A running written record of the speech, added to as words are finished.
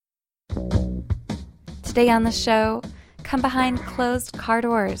Today on the show, come behind closed car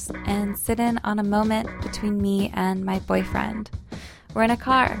doors and sit in on a moment between me and my boyfriend. We're in a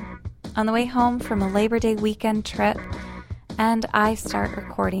car on the way home from a Labor Day weekend trip, and I start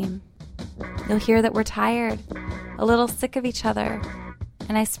recording. You'll hear that we're tired, a little sick of each other,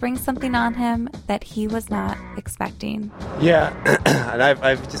 and I spring something on him that he was not expecting. Yeah, and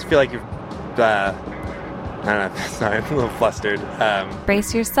I just feel like you've, I don't know, sorry, I'm a little flustered.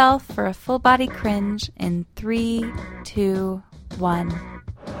 Brace yourself for a full-body cringe in 3, 2, 1.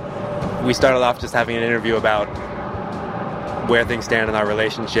 We started off just having an interview about where things stand in our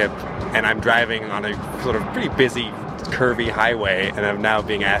relationship, and I'm driving on a sort of pretty busy, curvy highway, and I'm now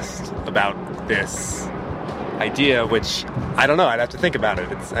being asked about this idea, which, I don't know, I'd have to think about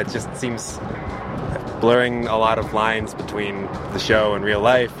it. It just seems blurring a lot of lines between the show and real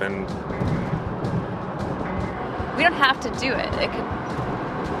life, and... We don't have to do it.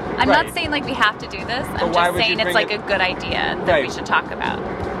 I'm Right. not saying, like, we have to do this. I'm why just would you saying it's, bring like, it- a good idea that Right. we should talk about.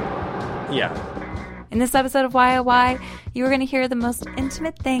 Yeah. In this episode of YOY, you are going to hear the most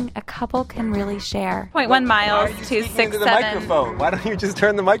intimate thing a couple can really share. 0.1 Why are miles you to speaking 6, into the 7. microphone? Why don't you just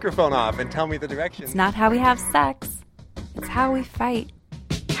turn the microphone off and tell me the direction? It's not how we have sex, it's how we fight.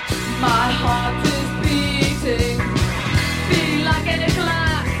 My heart is beating, beating like any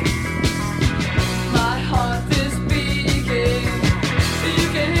clock. My heart is beating, you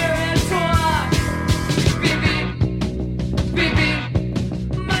can hear it twice. Beep, beep, beep, beep.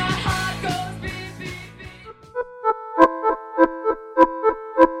 My heart goes beep, beep, beep.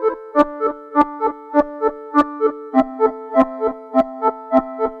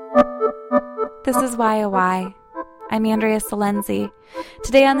 This is YOY. I'm Andrea Salenzi.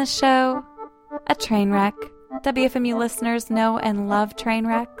 Today on the show, a train wreck. WFMU listeners know and love train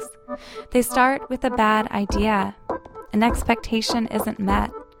wrecks. They start with a bad idea. An expectation isn't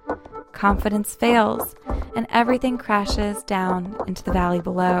met. Confidence fails, and everything crashes down into the valley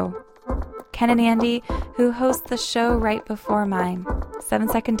below. Ken and Andy, who host the show right before mine,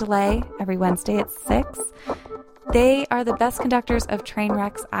 7-second delay every Wednesday at 6, they are the best conductors of train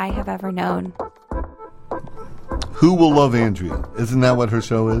wrecks I have ever known. Who Will Love Andrea? Isn't that what her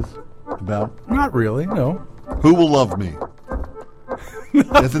show is about? Not really, no. Who Will Love Me?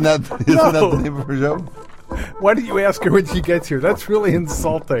 Isn't that the name of her show? Why do you ask her when she gets here? That's really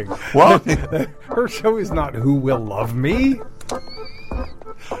insulting. What? Her show is not Who Will Love Me.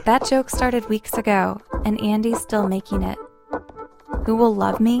 That joke started weeks ago, and Andy's still making it. Who will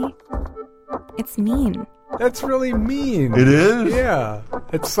love me? It's mean. That's really mean. It is? Yeah.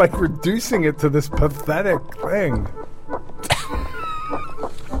 It's like reducing it to this pathetic thing.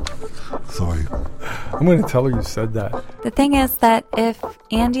 Sorry. I'm going to tell her you said that. The thing is that if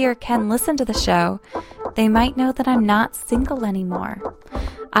Andy or Ken listen to the show, they might know that I'm not single anymore.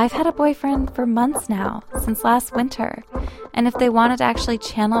 I've had a boyfriend for months now, since last winter, and if they wanted to actually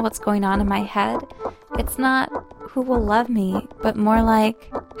channel what's going on in my head, it's not who will love me, but more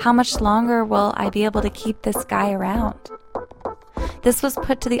like, how much longer will I be able to keep this guy around? This was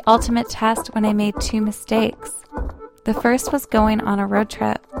put to the ultimate test when I made 2 mistakes. The first was going on a road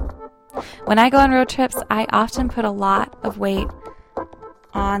trip. When I go on road trips, I often put a lot of weight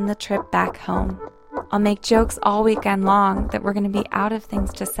on the trip back home. I'll make jokes all weekend long that we're going to be out of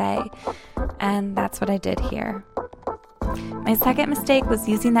things to say, and that's what I did here. My second mistake was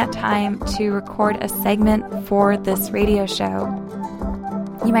using that time to record a segment for this radio show.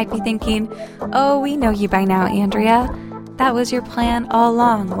 You might be thinking, oh, we know you by now, Andrea. That was your plan all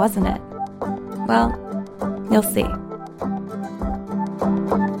along, wasn't it? Well, you'll see.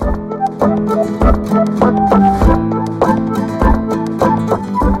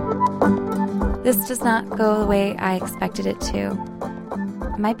 This does not go the way I expected it to.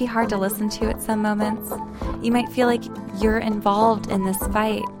 It might be hard to listen to at some moments. You might feel like you're involved in this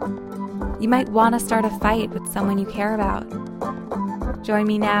fight. You might want to start a fight with someone you care about. Join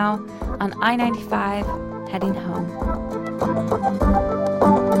me now on I-95 heading home.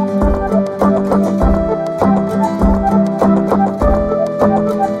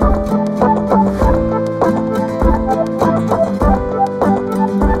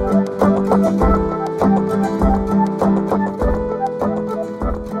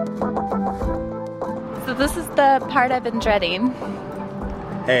 So this is the part I've been dreading.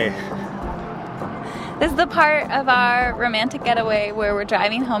 Hey, This is the part of our romantic getaway where we're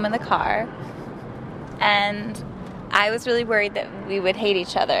driving home in the car. And I was really worried that we would hate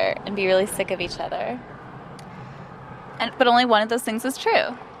each other and be really sick of each other. But only one of those things was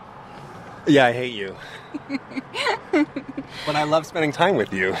true. yeah, I hate you. But I love spending time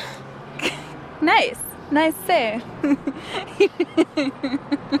with you. Nice. Nice say.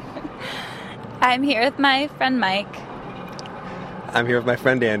 I'm here with my friend Mike. I'm here with my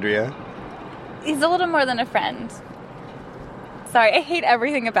friend Andrea. He's a little more than a friend. Sorry, I hate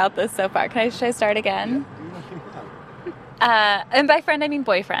everything about this so far. Should I start again? And by friend, I mean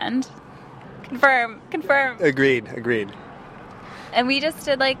boyfriend. Confirm. Agreed. And we just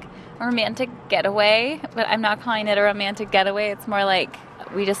did like a romantic getaway, but I'm not calling it a romantic getaway. It's more like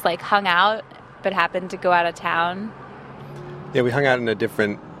we just like hung out, but happened to go out of town. Yeah, we hung out in a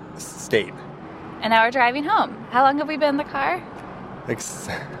different state. And now we're driving home. How long have we been in the car? Like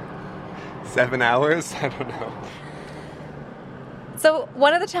 7 hours? I don't know. So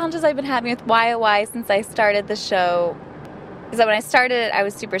one of the challenges I've been having with YOY since I started the show is that when I started it, I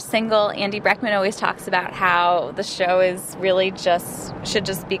was super single. Andy Breckman always talks about how the show is really should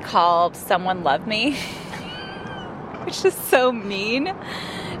just be called Someone Love Me, which is so mean.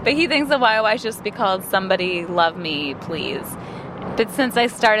 But he thinks that YOY should just be called Somebody Love Me, Please. But since I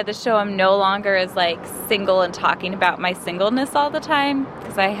started the show, I'm no longer as like single and talking about my singleness all the time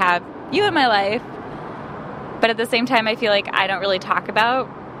because I have you in my life. But at the same time, I feel like I don't really talk about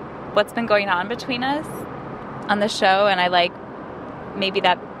what's been going on between us on the show, and I like maybe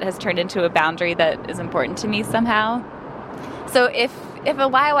that has turned into a boundary that is important to me somehow. So if a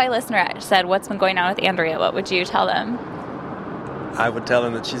YOY listener said, what's been going on with Andrea, what would you tell them? I would tell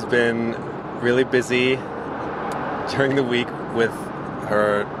them that she's been really busy during the week with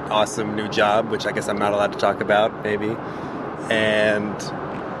her awesome new job, which I guess I'm not allowed to talk about, maybe, and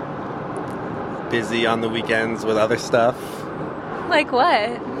busy on the weekends with other stuff. Like what?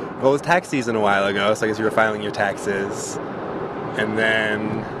 Well, it was tax season a while ago, so I guess you were filing your taxes. And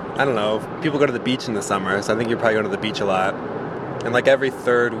then, I don't know, people go to the beach in the summer, so I think you're probably going to the beach a lot. And like every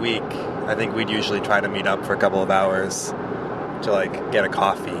third week, I think we'd usually try to meet up for a couple of hours to like get a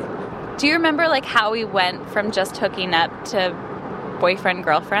coffee. Do you remember like how we went from just hooking up to boyfriend,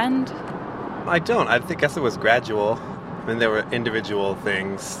 girlfriend? I don't. I guess it was gradual. I mean, there were individual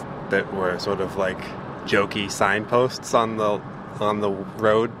things that were sort of like jokey signposts on the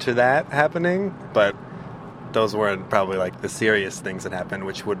road to that happening, but those weren't probably like the serious things that happened,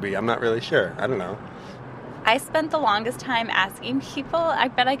 which would be, I'm not really sure. I don't know. I spent the longest time asking people. I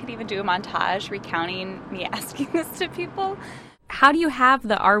bet I could even do a montage recounting me asking this to people. How do you have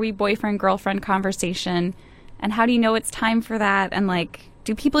the are we boyfriend, girlfriend conversation? And how do you know it's time for that? And like,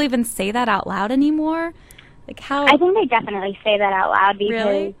 do people even say that out loud anymore? Like how? I think they definitely say that out loud because,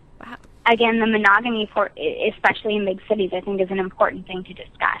 really? Wow. Again, the monogamy, especially in big cities, I think is an important thing to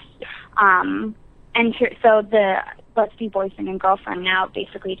discuss. So the let's be boyfriend and girlfriend now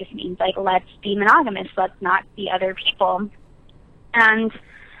basically just means like let's be monogamous, let's not be other people. And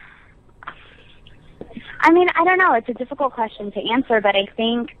I mean, I don't know, it's a difficult question to answer, but I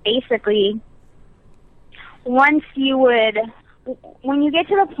think basically when you get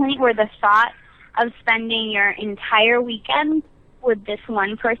to the point where the thought of spending your entire weekend with this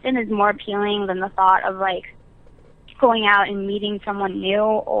one person is more appealing than the thought of like going out and meeting someone new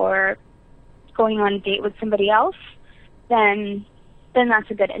or going on a date with somebody else, then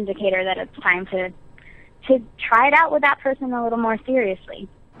that's a good indicator that it's time to try it out with that person a little more seriously.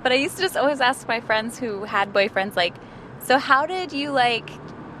 But I used to just always ask my friends who had boyfriends, like, so how did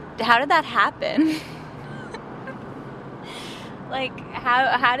that happen? Like,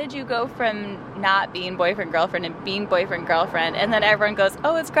 how did you go from not being boyfriend, girlfriend and being boyfriend, girlfriend? And then everyone goes,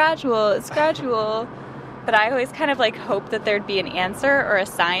 oh, it's gradual. But I always kind of like hope that there'd be an answer or a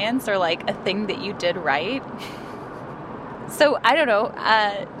science or like a thing that you did right. So I don't know.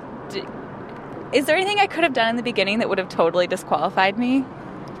 Is there anything I could have done in the beginning that would have totally disqualified me?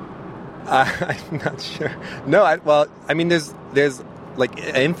 I'm not sure. No, I mean, there's like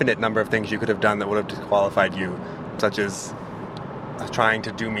an infinite number of things you could have done that would have disqualified you, such as trying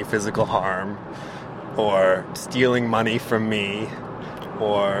to do me physical harm, or stealing money from me,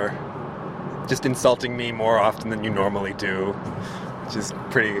 or just insulting me more often than you normally do, which is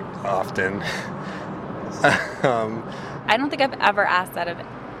pretty often. I don't think I've ever asked that of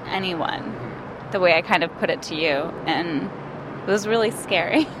anyone, the way I kind of put it to you, and it was really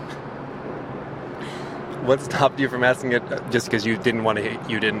scary. What stopped you from asking it? Just because you didn't want to?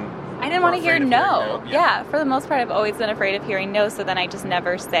 I didn't want to hear no. Yeah, for the most part, I've always been afraid of hearing no. So then I just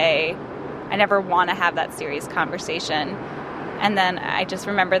never say. I never want to have that serious conversation. And then I just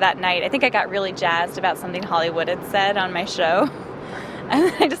remember that night. I think I got really jazzed about something Hollywood had said on my show,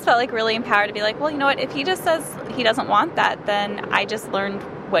 and I just felt like really empowered to be like, well, you know what? If he just says he doesn't want that, then I just learned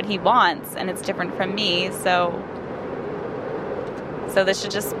what he wants, and it's different from me. So this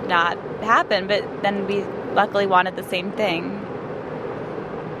should just not happen. But then we luckily wanted the same thing,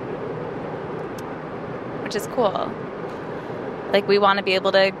 which is cool. Like, we want to be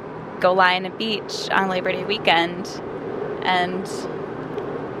able to go lie on a beach on Labor Day weekend and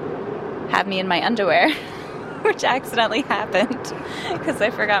have me in my underwear, which accidentally happened because I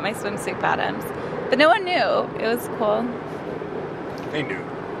forgot my swimsuit bottoms. But no one knew. It was cool. They knew.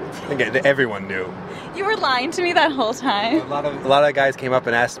 Again, everyone knew. You were lying to me that whole time. A lot of guys came up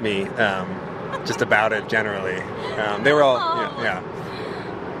and asked me just about it generally. They were all, yeah.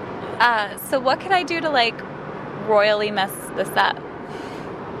 So what could I do to, like, royally mess this up?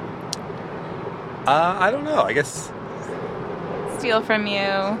 I don't know. I guess. Steal from you.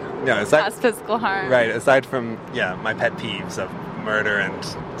 No, Cause physical harm. Right. Aside from my pet peeves of murder and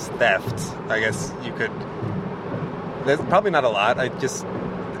theft, I guess you could. There's probably not a lot. There's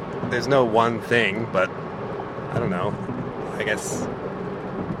no one thing, but I don't know. I guess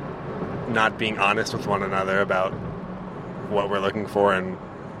not being honest with one another about what we're looking for and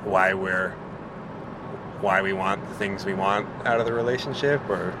why we want the things we want out of the relationship.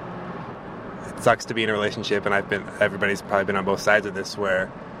 Or it sucks to be in a relationship, and everybody's probably been on both sides of this, where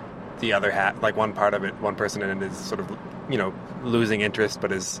the other one person in it is sort of losing interest,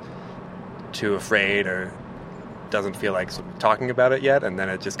 but is too afraid or doesn't feel like sort of talking about it yet, and then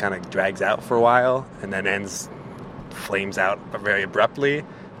it just kind of drags out for a while and then flames out very abruptly.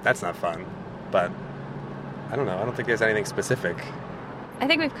 That's not fun. But I don't know. I don't think there's anything specific. I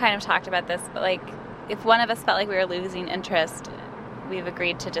think we've kind of talked about this, but like, if one of us felt like we were losing interest, we've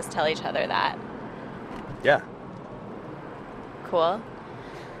agreed to just tell each other that. Yeah. Cool.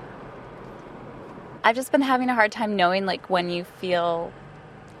 I've just been having a hard time knowing, like, when you feel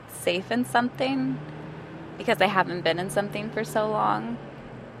safe in something, because I haven't been in something for so long.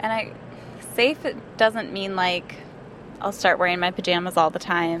 And safe, it doesn't mean like I'll start wearing my pajamas all the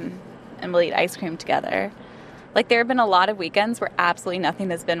time and we'll eat ice cream together. Like, there have been a lot of weekends where absolutely nothing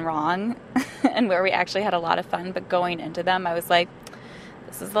has been wrong and where we actually had a lot of fun, but going into them, I was like,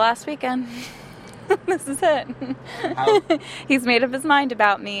 this is the last weekend. This is it. He's made up his mind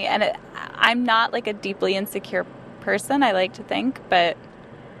about me, and I'm not like a deeply insecure person, I like to think, but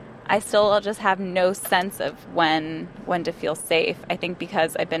I still just have no sense of when to feel safe. I think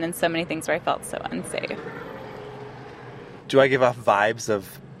because I've been in so many things where I felt so unsafe. Do I give off vibes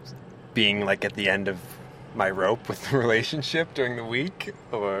of being like at the end of my rope with the relationship during the week,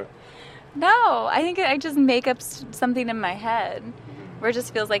 or? No, I think I just make up something in my head where it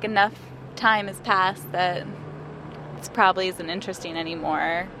just feels like enough time has passed that it probably isn't interesting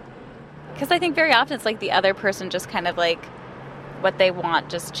anymore. Because I think very often it's like the other person just kind of like what they want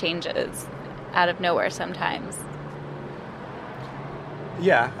just changes out of nowhere sometimes.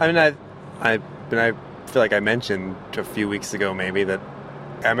 Yeah, I mean, I feel like I mentioned a few weeks ago maybe that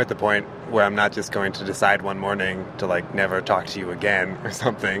I'm at the point where I'm not just going to decide one morning to like never talk to you again or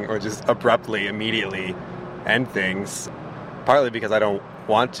something, or just abruptly, immediately end things, partly because I don't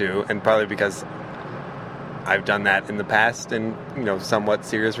want to, and partly because I've done that in the past in, somewhat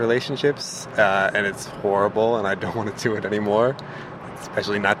serious relationships, and it's horrible, and I don't want to do it anymore,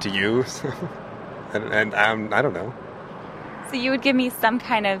 especially not to you. and I don't know. So you would give me some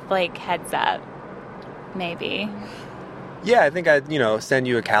kind of like heads up, maybe. Yeah, I think I'd, send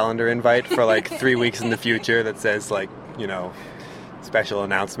you a calendar invite for like 3 weeks in the future that says like, special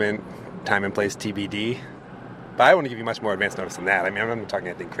announcement, time and place TBD. But I want to give you much more advance notice than that. I mean, I'm not talking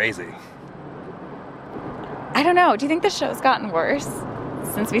anything crazy. I don't know. Do you think the show's gotten worse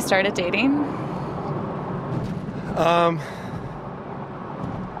since we started dating?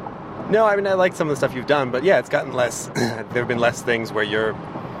 No, I mean, I like some of the stuff you've done, but yeah, it's gotten less. There have been less things where you're,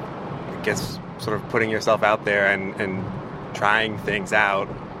 I guess, sort of putting yourself out there and trying things out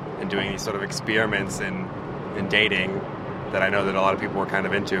and doing these sort of experiments in dating that I know that a lot of people were kind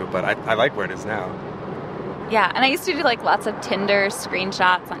of into, but I like where it is now. Yeah, and I used to do like lots of Tinder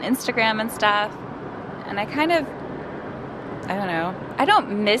screenshots on Instagram and stuff. And I kind of, I don't know. I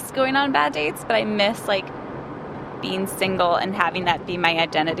don't miss going on bad dates, but I miss like being single and having that be my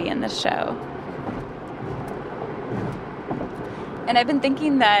identity in the show. And I've been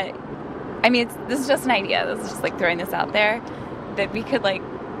thinking that, I mean, this is just an idea. This is just like throwing this out there, that we could like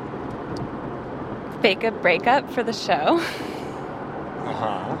fake a breakup for the show.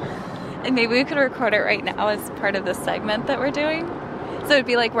 Uh-huh. And maybe we could record it right now as part of this segment that we're doing. So it'd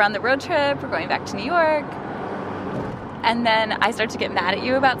be like we're on the road trip, we're going back to New York, and then I start to get mad at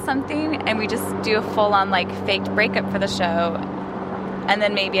you about something, and we just do a full-on like faked breakup for the show, and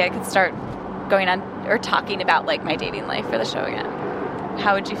then maybe I could start going on or talking about like my dating life for the show again.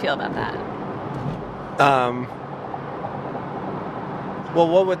 How would you feel about that? Well,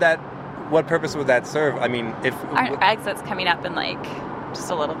 what purpose would that serve? I mean, if Our exit's coming up in like just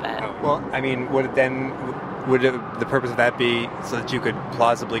a little bit. Well, I mean, would it then would the purpose of that be so that you could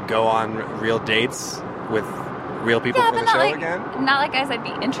plausibly go on real dates with real people for the show again? Not like guys I'd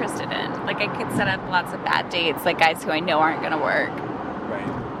be interested in. Like, I could set up lots of bad dates, like guys who I know aren't going to work. Right.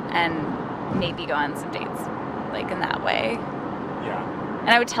 And maybe go on some dates, like, in that way. Yeah. And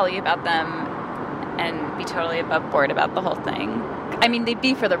I would tell you about them and be totally above board about the whole thing. I mean, they'd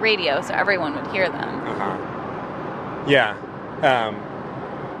be for the radio, so everyone would hear them. Uh-huh. Yeah.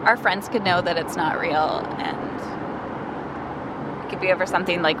 Our friends could know that it's not real, and it could be over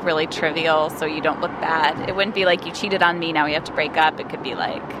something, like, really trivial, so you don't look bad. It wouldn't be like, you cheated on me, now we have to break up. It could be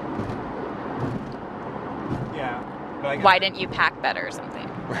like, yeah. But I guess, why didn't you pack better or something?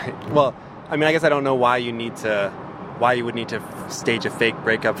 Right. Well, I mean, I guess I don't know why you would need to stage a fake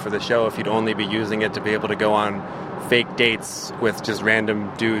breakup for the show if you'd only be using it to be able to go on fake dates with just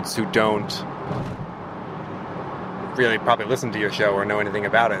random dudes who don't really probably listen to your show or know anything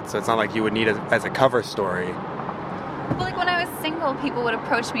about it. So it's not like you would need it as a cover story. Well, like, when I was single, people would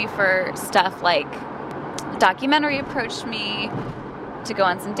approach me for stuff like, a documentary approached me to go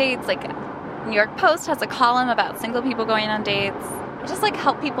on some dates. Like, New York Post has a column about single people going on dates. Just, like,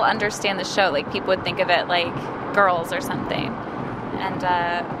 help people understand the show. Like, people would think of it like Girls or something. And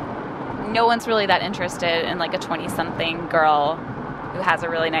no one's really that interested in, like, a 20-something girl who has a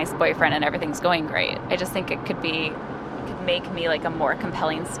really nice boyfriend and everything's going great. I just think it could make me, like, a more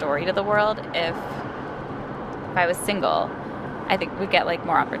compelling story to the world if I was single. I think we'd get, like,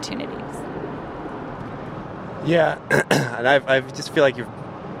 more opportunities. Yeah. And I just feel like you've,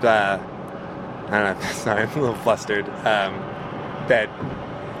 I don't know, sorry, I'm a little flustered, that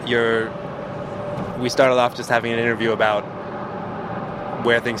we started off just having an interview about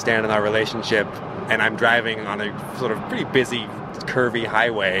where things stand in our relationship, and I'm driving on a sort of pretty busy, curvy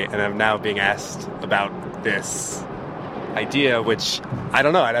highway, and I'm now being asked about this idea, which, I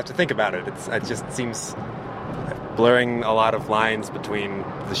don't know, I'd have to think about it. It just seems blurring a lot of lines between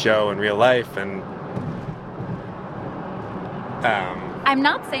the show and real life, and I'm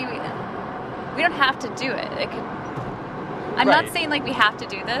not saying we don't have to do it. I'm Right. not saying, like, we have to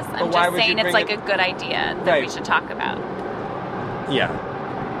do this. I'm why just would you saying it's, bring like, it- a good idea that Right. we should talk about. yeah.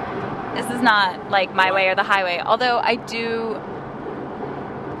 This is not, like, my way or the highway. Although I do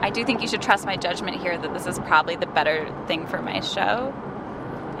think you should trust my judgment here that this is probably the better thing for my show.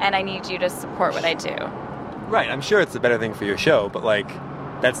 And I need you to support what I do. Right, I'm sure it's the better thing for your show, but, like,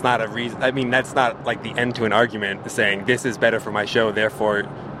 that's not a reason. I mean, that's not, like, the end to an argument saying this is better for my show, therefore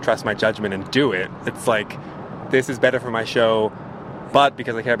trust my judgment and do it. It's like, this is better for my show, but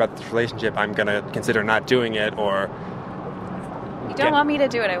because I care about this relationship, I'm going to consider not doing it, or... You don't want me to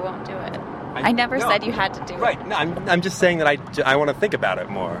do it, I won't do it. I never no. said you had to do it. Right, no, I'm just saying that I want to think about it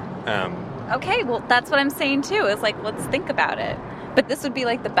more. Okay, well, that's what I'm saying, too, is, like, let's think about it. But this would be,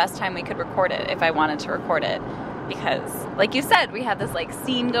 like, the best time we could record it if I wanted to record it. Because, like you said, we have this, like,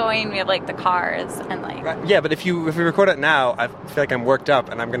 scene going, we have, like, the cars, and, like... Right, yeah, but if we record it now, I feel like I'm worked up,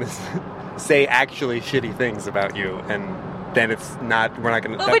 and I'm going to say actually shitty things about you, and then we're not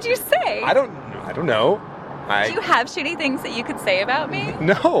going to... What would you say? I don't know. Do you have shitty things that you could say about me?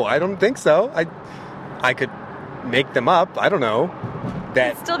 No, I don't think so. I could make them up. I don't know.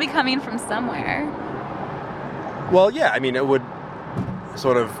 It'd still be coming from somewhere. Well, yeah, I mean, it would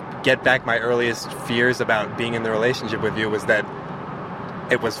sort of get back my earliest fears about being in the relationship with you was that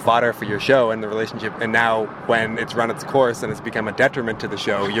it was fodder for your show and the relationship, and now when it's run its course and it's become a detriment to the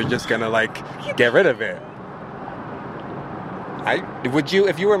show, you're just gonna, like, get rid of it. Would you,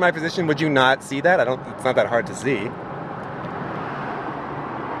 if you were in my position, would you not see that? It's not that hard to see.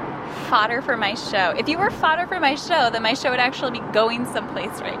 Fodder for my show. If you were fodder for my show, then my show would actually be going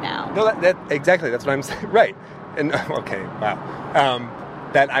someplace right now. No, that exactly, that's what I'm saying. Right. And, okay, wow.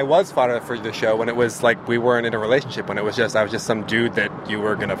 That I was fodder for the show when it was like we weren't in a relationship, when I was just some dude that you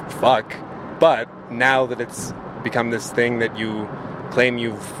were gonna fuck. But now that it's become this thing that you claim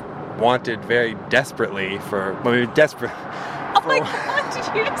you've wanted very desperately desperate. Oh my God, did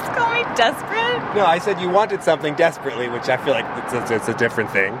you just call me desperate? No, I said you wanted something desperately, which I feel like it's a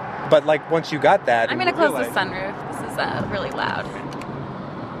different thing. But, like, once you got that... I'm gonna close the sunroof. This is really loud.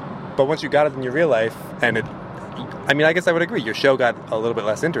 But once you got it in your real life, and I mean, I guess I would agree. Your show got a little bit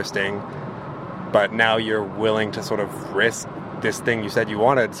less interesting, but now you're willing to sort of risk this thing you said you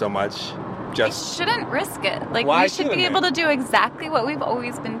wanted so much. I shouldn't risk it. Like, Why we should be able to do exactly what we've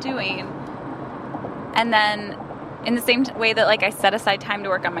always been doing. And then, in the same way that, like, I set aside time to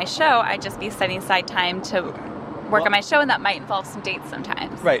work on my show, I'd just be setting aside time to work on my show, and that might involve some dates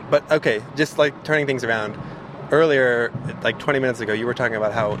sometimes. Right, but, okay, just, like, turning things around. Earlier, like 20 minutes ago, you were talking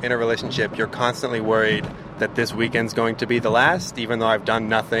about how in a relationship you're constantly worried that this weekend's going to be the last, even though I've done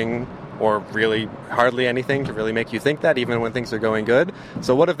nothing or really hardly anything to really make you think that, even when things are going good.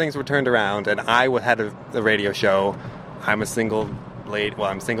 So what if things were turned around and I had a radio show, I'm a single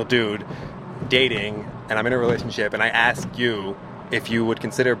dude dating, and I'm in a relationship, and I ask you if you would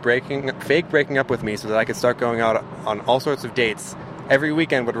consider fake breaking up with me so that I could start going out on all sorts of dates. Every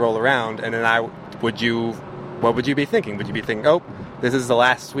weekend would roll around, and then what would you be thinking? Would you be thinking, oh, this is the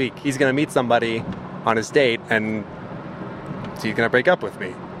last week, he's going to meet somebody on his date, and so he's going to break up with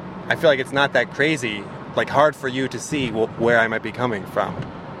me? I feel like it's not that crazy, like hard for you to see where I might be coming from.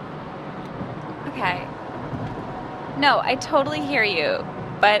 Okay. No, I totally hear you,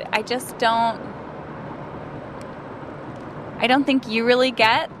 but I just don't think you really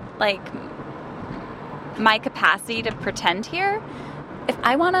get, like, my capacity to pretend here. If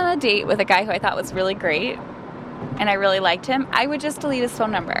I went on a date with a guy who I thought was really great and I really liked him, I would just delete his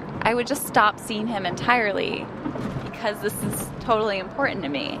phone number. I would just stop seeing him entirely because this is totally important to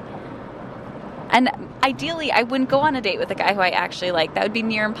me. And ideally, I wouldn't go on a date with a guy who I actually like. That would be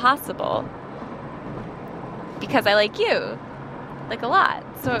near impossible because I like you, like, a lot.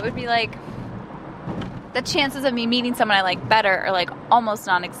 So it would be like the chances of me meeting someone I like better are, like, almost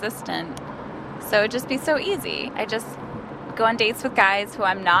non-existent. So it would just be so easy. I just go on dates with guys who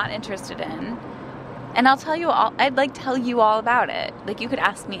I'm not interested in, and I'd tell you all about it. Like, you could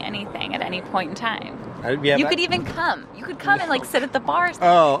ask me anything at any point in time. You could even come. You could come and, like, sit at the bar.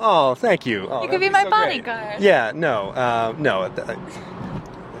 Oh, thank you. Oh, you could be my bodyguard. Great. Yeah, no.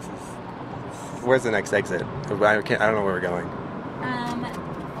 Where's the next exit? I don't know where we're going. Let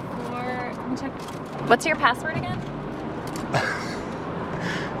me check. What's your password again?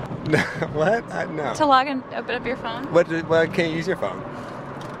 What? No. To log in, open up your phone? Well, can't you use your phone?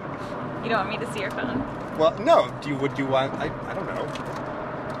 You don't want me to see your phone? Well, no. Would you want... I don't know.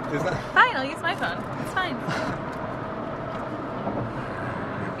 Is that... Fine, I'll use my phone. It's fine.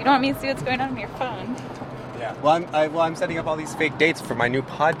 You don't want me to see what's going on in your phone? Yeah. Well, I'm setting up all these fake dates for my new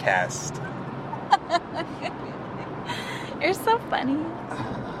podcast. You're so funny.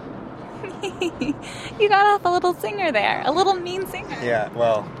 You got off a little singer there. A little mean singer. Yeah,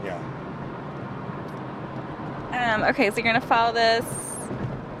 well, yeah. Okay, so you're going to follow this.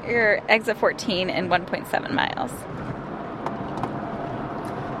 Your exit 14 in 1.7 miles.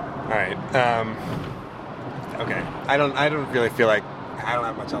 All right. Okay. I don't really feel like I don't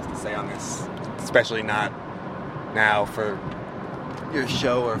have much else to say on this, especially not now for your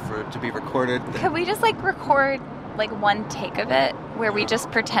show or for it to be recorded. Could we just, like, record, like, one take of it where we just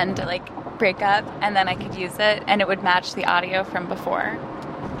pretend to, like, break up, and then I could use it and it would match the audio from before?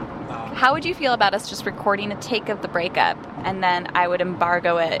 How would you feel about us just recording a take of the breakup, and then I would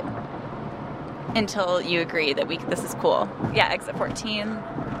embargo it until you agree that this is cool? Yeah, exit 14. There.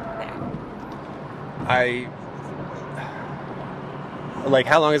 Like,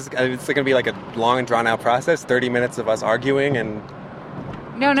 how long is it going to be? Like a long and drawn out process? 30 minutes of us arguing and...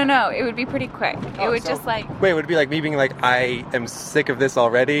 No. It would be pretty quick. It would just, like... Wait, it would be like me being like, I am sick of this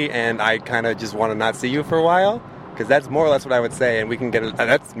already, and I kind of just want to not see you for a while? Because that's more or less what I would say, and we can get it...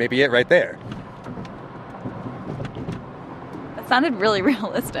 That's maybe it right there. That sounded really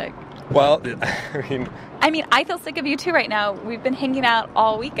realistic. Well, I mean, I feel sick of you too right now. We've been hanging out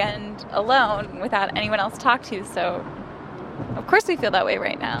all weekend alone without anyone else to talk to, so... Of course we feel that way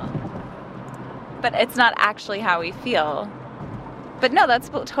right now. But it's not actually how we feel. But no, that's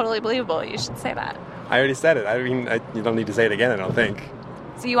totally believable. You should say that. I already said it. I mean, you don't need to say it again, I don't think.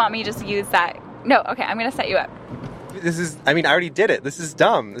 So you want me to just use that? No, okay, I'm going to set you up. I already did it. This is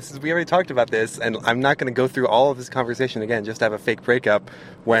dumb. We already talked about this, and I'm not going to go through all of this conversation again just to have a fake breakup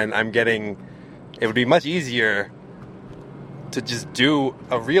when it would be much easier to just do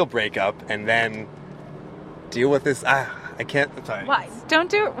a real breakup and then deal with this. I can't. Sorry. Why? Don't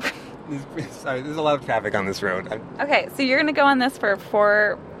do it. Sorry, there's a lot of traffic on this road. Okay, so you're going to go on this for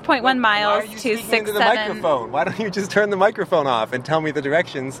 4.1 miles to 6, into the microphone? Why don't you just turn the microphone off and tell me the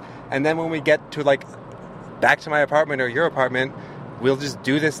directions, and then when we get to, like, back to my apartment or your apartment, we'll just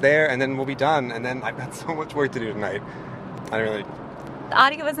do this there, and then we'll be done, and then I've got so much work to do tonight. The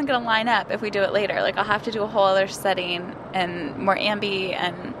audio isn't going to line up if we do it later. Like, I'll have to do a whole other setting and more ambi,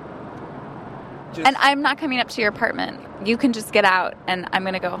 and I'm not coming up to your apartment. You can just get out, and I'm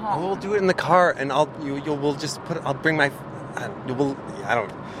going to go home. We'll do it in the car, and I'll bring my... I don't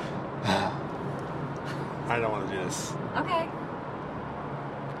want to do this. Okay.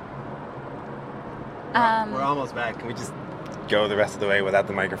 We're almost back. Can we just go the rest of the way without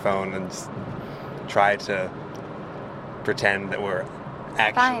the microphone and just try to pretend that we're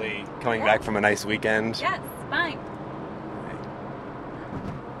actually coming back from a nice weekend? Yes, fine.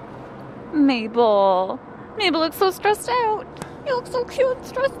 Mabel looks so stressed out. You look so cute and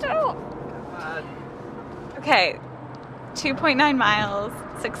stressed out. God. Okay, 2.9 miles,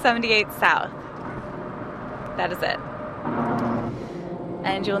 678 south. That is it.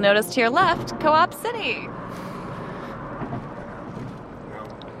 And you'll notice to your left, Co-op City. No,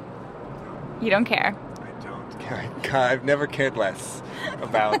 You don't care. I don't care. God, I've never cared less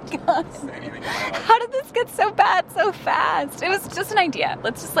about anything in my life. How did this get so bad so fast? It was just an idea.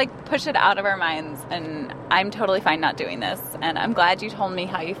 Let's just push it out of our minds. And I'm totally fine not doing this. And I'm glad you told me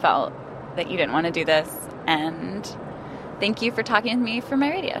how you felt that you didn't want to do this. And thank you for talking with me for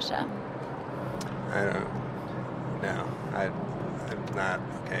my radio show. I don't. No, I'm not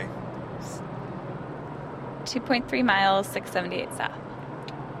okay. 2.3 miles, 678 south.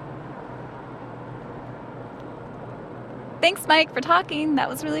 Thanks, Mike, for talking. That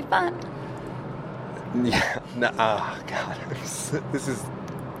was really fun. Yeah. No. Oh God.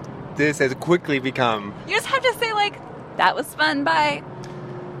 This has quickly become. You just have to say, that was fun, bye.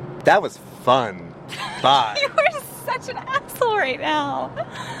 That was fun. Bye. You are such an asshole right now.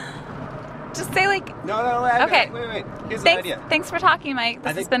 Just say, No. Okay. Wait. Here's an idea. Thanks for talking, Mike.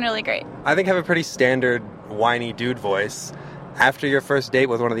 This has been really great. I think have a pretty standard whiny dude voice. After your first date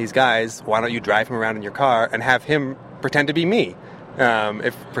with one of these guys, why don't you drive him around in your car and have him pretend to be me?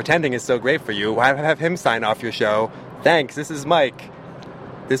 If pretending is so great for you, why have him sign off your show? Thanks, this is Mike.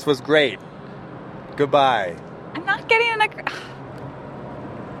 This was great. Goodbye. I'm not getting an...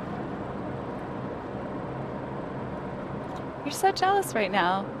 You're so jealous right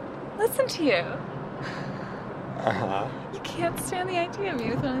now. Listen to you. Uh-huh. You can't stand the idea of me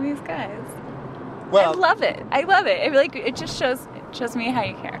with one of these guys. Well, I love it. It just shows me how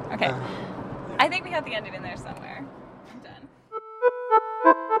you care. Okay. I think we have the ending in there somewhere. I'm done.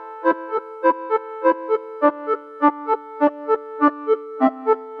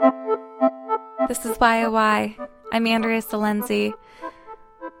 This is YOY. I'm Andrea Salenzi.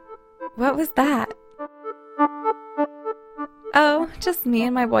 What was that? Oh, just me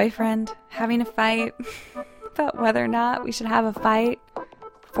and my boyfriend having a fight about whether or not we should have a fight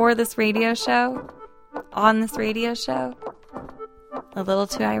for this radio show, on this radio show. A little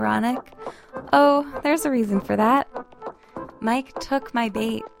too ironic. Oh, there's a reason for that. Mike took my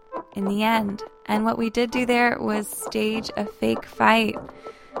bait in the end, and what we did do there was stage a fake fight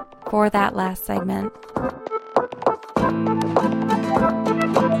for that last segment.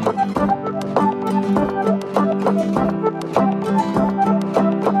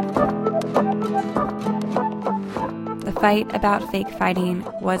 The fight about fake fighting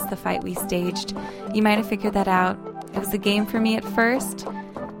was the fight we staged. You might have figured that out. It was a game for me at first,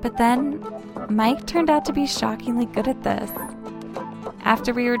 but then Mike turned out to be shockingly good at this.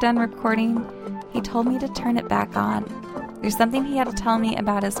 After we were done recording, he told me to turn it back on. There's something he had to tell me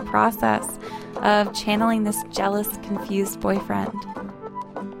about his process of channeling this jealous, confused boyfriend.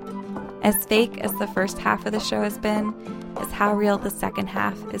 As fake as the first half of the show has been, is how real the second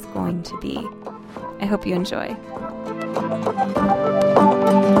half is going to be. I hope you enjoy.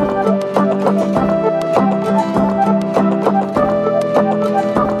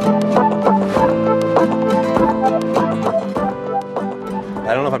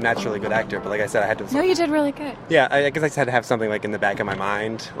 I don't know if I'm naturally a good actor, but like I said, I had to... No, you did really good. Yeah, I guess I just had to have something in the back of my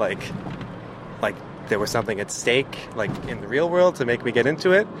mind, like there was something at stake, in the real world to make me get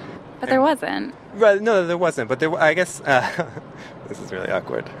into it. But there wasn't. Right, no, there wasn't, but I guess, this is really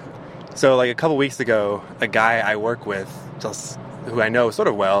awkward. So, a couple weeks ago, a guy I work with, who I know sort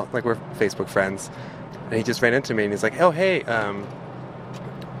of well, we're Facebook friends, and he just ran into me, and he's like, oh, hey,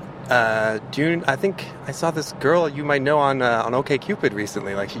 June, I think I saw this girl you might know on OkCupid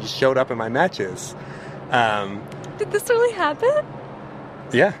recently, she just showed up in my matches. Did this really happen?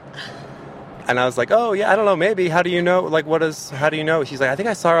 Yeah. And I was like, oh, yeah, I don't know, maybe. How do you know? How do you know? She's like, I think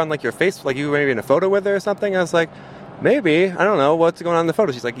I saw her on, your Facebook, you were maybe in a photo with her or something. I was like, maybe. I don't know. What's going on in the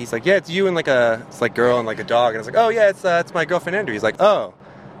photo? He's like, yeah, it's you and, it's girl and, a dog. And I was like, oh, yeah, it's my girlfriend, Andrew. He's like, oh.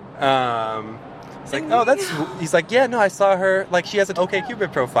 It's like, oh, that's... He's like, yeah, no, I saw her, she has an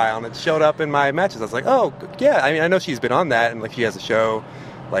OkCupid profile, and it showed up in my matches. I was like, oh, yeah, I mean, I know she's been on that, and, she has a show,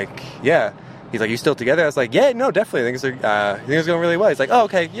 yeah. He's like, you still together? I was like, yeah, no, definitely. Things are going really well. He's like, oh,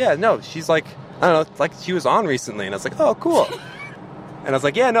 okay, yeah, no, she's I don't know, she was on recently. And I was like, oh, cool. And I was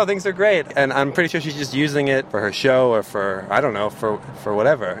like, yeah, no, things are great. And I'm pretty sure she's just using it for her show or for, I don't know, for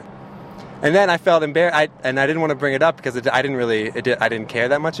whatever. And then I felt embarrassed, and I didn't want to bring it up because I didn't care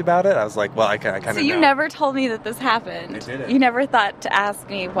that much about it. I was like, well, I kind of know. So you never told me that this happened. I didn't. You never thought to ask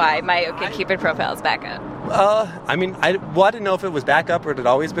me why my OkCupid profile is back up. I mean, I didn't know if it was back up or it had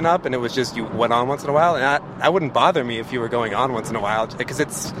always been up, and it was just you went on once in a while. And I wouldn't bother me if you were going on once in a while because it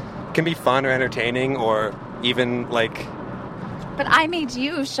can be fun or entertaining or even But I made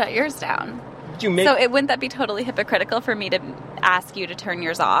you shut yours down. did you make? So wouldn't that be totally hypocritical for me to ask you to turn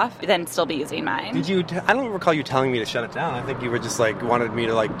yours off, then still be using mine? Did you? I don't recall you telling me to shut it down. I think you were just like wanted me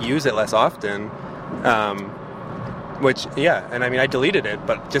to like use it less often. Which and I mean I deleted it,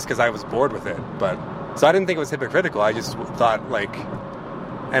 but just because I was bored with it. But so I didn't think it was hypocritical. I just thought like,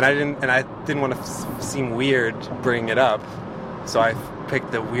 and I didn't want to seem weird bringing it up. So I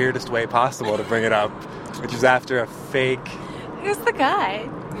picked the weirdest way possible to bring it up, which is after a fake. Who's the guy?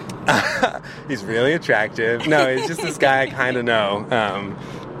 He's really attractive. No, it's just this guy I kind of know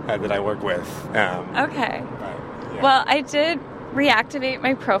that I work with. Okay. Yeah. Well, I did reactivate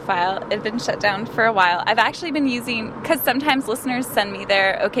my profile. It had been shut down for a while. I've actually been using, because sometimes listeners send me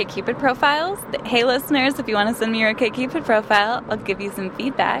their OkCupid profiles. Hey, listeners, if you want to send me your OkCupid profile, I'll give you some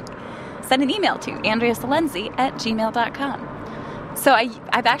feedback. Send an email to andreasalenzi@gmail.com. So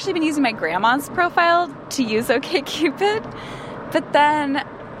I've actually been using my grandma's profile to use OkCupid, but then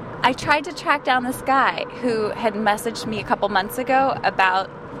I tried to track down this guy who had messaged me a couple months ago about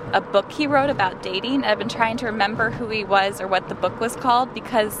a book he wrote about dating. I've been trying to remember who he was or what the book was called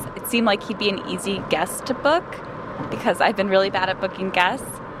because it seemed like he'd be an easy guest to book because I've been really bad at booking guests.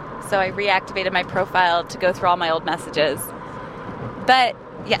 So I reactivated my profile to go through all my old messages. But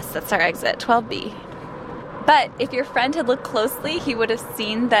yes, that's our exit, 12B. But if your friend had looked closely, he would have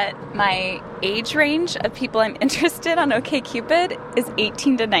seen that my age range of people I'm interested on OkCupid is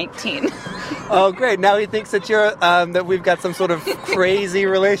 18 to 19. Oh, great. Now he thinks that you're that we've got some sort of crazy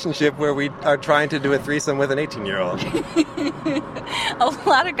relationship where we are trying to do a threesome with an 18-year-old. A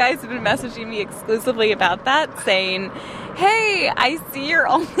lot of guys have been messaging me exclusively about that, saying, hey, I see you're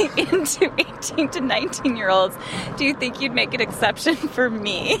only into 18 to 19-year-olds. Do you think you'd make an exception for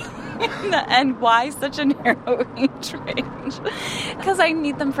me? And why such a narrow age range? Because I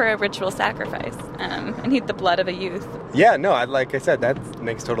need them for a ritual sacrifice. I need the blood of a youth. Yeah, no, like I said, that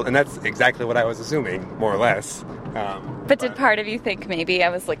makes total... And that's exactly what I was assuming, more or less. But did part of you think maybe I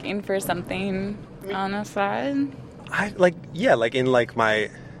was looking for something on the side? In my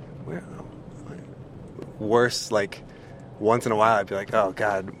worst, like, once in a while I'd be like, oh,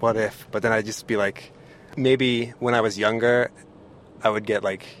 God, what if? But then I'd just be like, maybe when I was younger, I would get,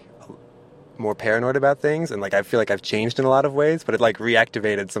 like, more paranoid about things, and like I feel like I've changed in a lot of ways, but it like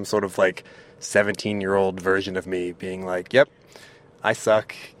reactivated some sort of like 17-year-old version of me being like, yep, I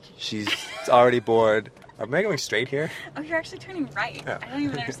suck, she's already bored. Am I going straight here? Oh, you're actually turning right. Oh. I don't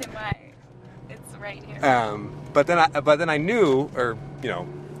even understand why it's right here. But then I knew, or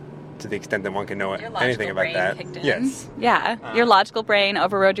to the extent that one can know anything about that. Kicked in. Yes. Yeah, your logical brain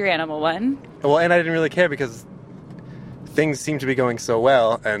overrode your animal one. Well, and I didn't really care because things seem to be going so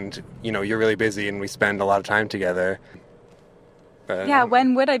well, and you're really busy, and we spend a lot of time together. But, yeah,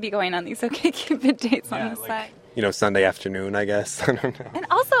 when would I be going on these OkCupid dates on the side? Sunday afternoon, I guess. I don't know. And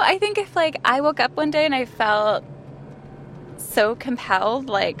also, I think if like I woke up one day and I felt so compelled,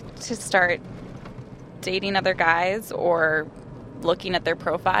 like to start dating other guys or looking at their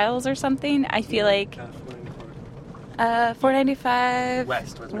profiles or something, I feel like 495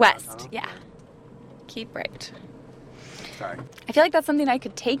 West, yeah. Keep right. Sorry. I feel like that's something I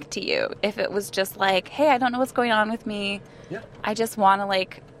could take to you if it was just like, hey, I don't know what's going on with me. Yeah. I just want to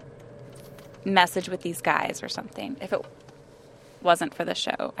like message with these guys or something. If it wasn't for the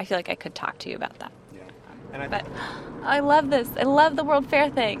show, I feel like I could talk to you about that. Yeah. But I love this. I love the World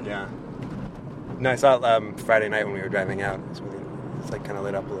Fair thing. Yeah. No, I saw it Friday night when we were driving out. It's like kind of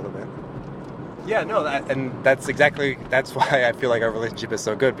lit up a little bit. Yeah, no, that's why I feel like our relationship is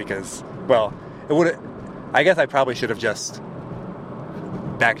so good because, well, it would. I guess I probably should have just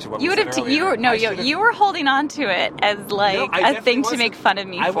back to what you we would said have. earlier. You were holding on to it as like a thing to make fun of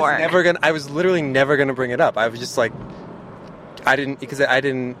me for. I was literally never gonna bring it up. I was just like, especially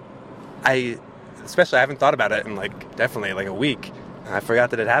I haven't thought about it in like definitely like a week. I forgot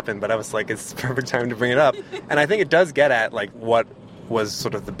that it happened, but I was like, it's the perfect time to bring it up. And I think it does get at like what was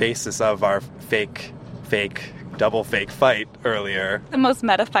sort of the basis of our double fake fight earlier. The most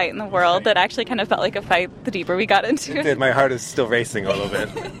meta fight in the world that actually kind of felt like a fight the deeper we got into it. Did. My heart is still racing a little bit.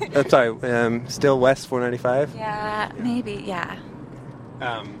 I'm sorry, still West 495? Yeah, maybe, yeah.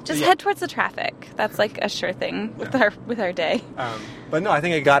 Just head towards the traffic. That's like a sure thing with our day. But no, I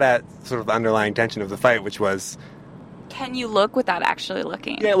think it got at sort of the underlying tension of the fight, which was... Can you look without actually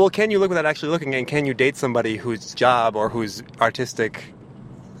looking? Yeah, well, can you look without actually looking, and can you date somebody whose job or whose artistic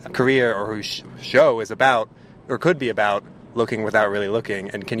career or whose show is about, or could be about, looking without really looking,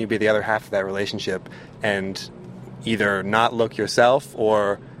 and can you be the other half of that relationship and either not look yourself,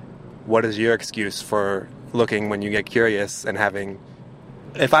 or what is your excuse for looking when you get curious and having...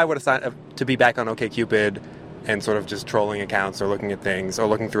 If I were to be back on OkCupid and sort of just trolling accounts or looking at things or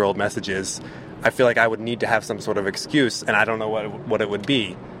looking through old messages, I feel like I would need to have some sort of excuse, and I don't know what it would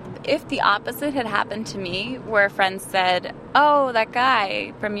be. If the opposite had happened to me, where a friend said, "Oh, that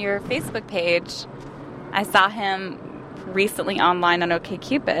guy from your Facebook page, I saw him recently online on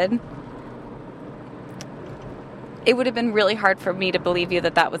OkCupid," it would have been really hard for me to believe you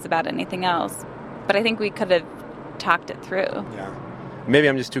that was about anything else. But I think we could have talked it through. Yeah. Maybe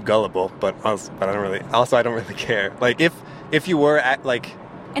I'm just too gullible, but I don't really care. Like if you were at like.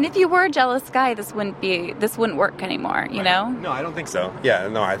 And if you were a jealous guy, this wouldn't work anymore, you know? No, I don't think so. Yeah,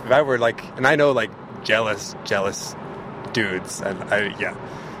 no, if I were like, and I know like jealous dudes, and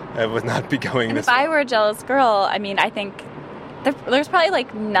I would not be going and this if way. I were a jealous girl, I mean, I think there's probably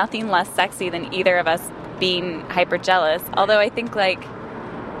like nothing less sexy than either of us being hyper jealous. Although I think like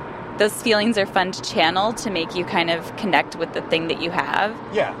those feelings are fun to channel to make you kind of connect with the thing that you have.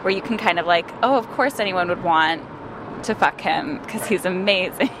 Yeah. Where you can kind of like, oh, of course anyone would want to fuck him because he's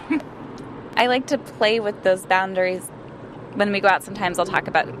amazing. I like to play with those boundaries. When we go out, sometimes I'll talk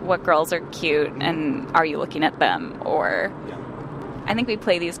about what girls are cute and are you looking at them, or I think we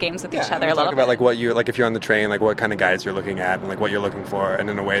play these games with each other a little talk about bit. like what you like if you're on the train, like what kind of guys you're looking at and like what you're looking for, and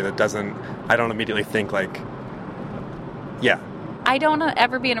in a way that I don't immediately think like, I don't want to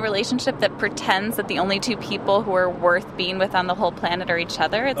ever be in a relationship that pretends that the only two people who are worth being with on the whole planet are each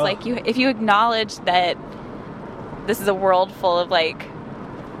other. It's like if you acknowledge that this is a world full of like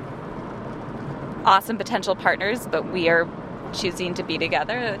awesome potential partners, but we are choosing to be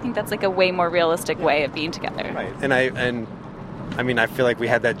together, I think that's like a way more realistic way of being together. Right. And I mean, I feel like we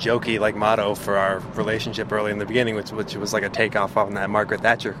had that jokey like motto for our relationship early in the beginning, which was like a takeoff on that Margaret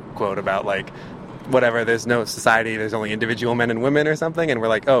Thatcher quote about like, whatever, there's no society, there's only individual men and women or something, and we're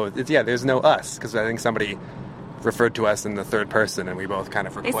like, oh, there's no us, because I think somebody referred to us in the third person, and we both kind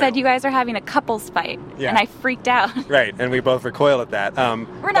of recoiled. They said you guys are having a couples fight, and I freaked out. Right, and we both recoiled at that.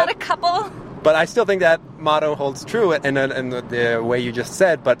 We're not a couple. But I still think that motto holds true in the way you just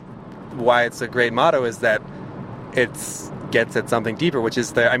said, but why it's a great motto is that it gets at something deeper, which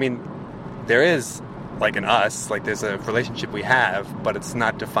is there is like an us, like there's a relationship we have, but it's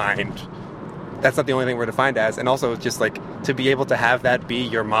not defined. That's not the only thing we're defined as. And also just like to be able to have that be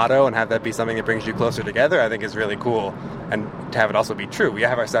your motto and have that be something that brings you closer together, I think is really cool. And to have it also be true. We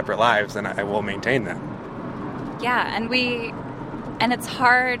have our separate lives, and I will maintain them. Yeah, and it's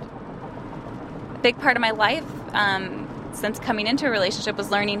hard. A big part of my life since coming into a relationship was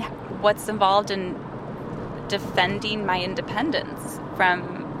learning what's involved in defending my independence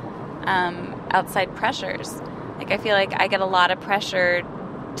from outside pressures. Like I feel like I get a lot of pressure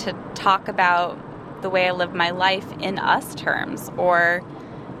to talk about the way I live my life in us terms, or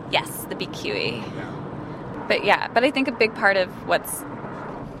yes, the BQE. Yeah. But I think a big part of what's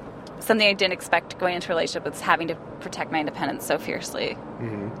something I didn't expect going into a relationship was having to protect my independence so fiercely.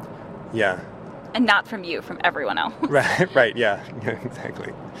 Mm-hmm. Yeah. And not from you, from everyone else. Right, yeah,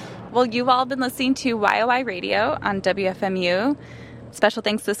 exactly. Well, you've all been listening to YOI Radio on WFMU. Special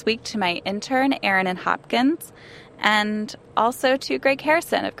thanks this week to my intern, Erin and Hopkins, and also to Greg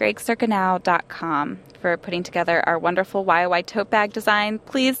Harrison of GregCircanow.com for putting together our wonderful YOI tote bag design.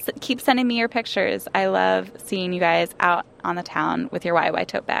 Please keep sending me your pictures. I love seeing you guys out on the town with your YOI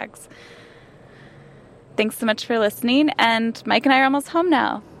tote bags. Thanks so much for listening, and Mike and I are almost home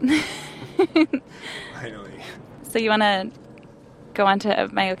now. Finally. So you want to go on to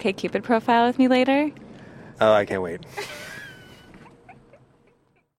my OkCupid profile with me later? Oh, I can't wait.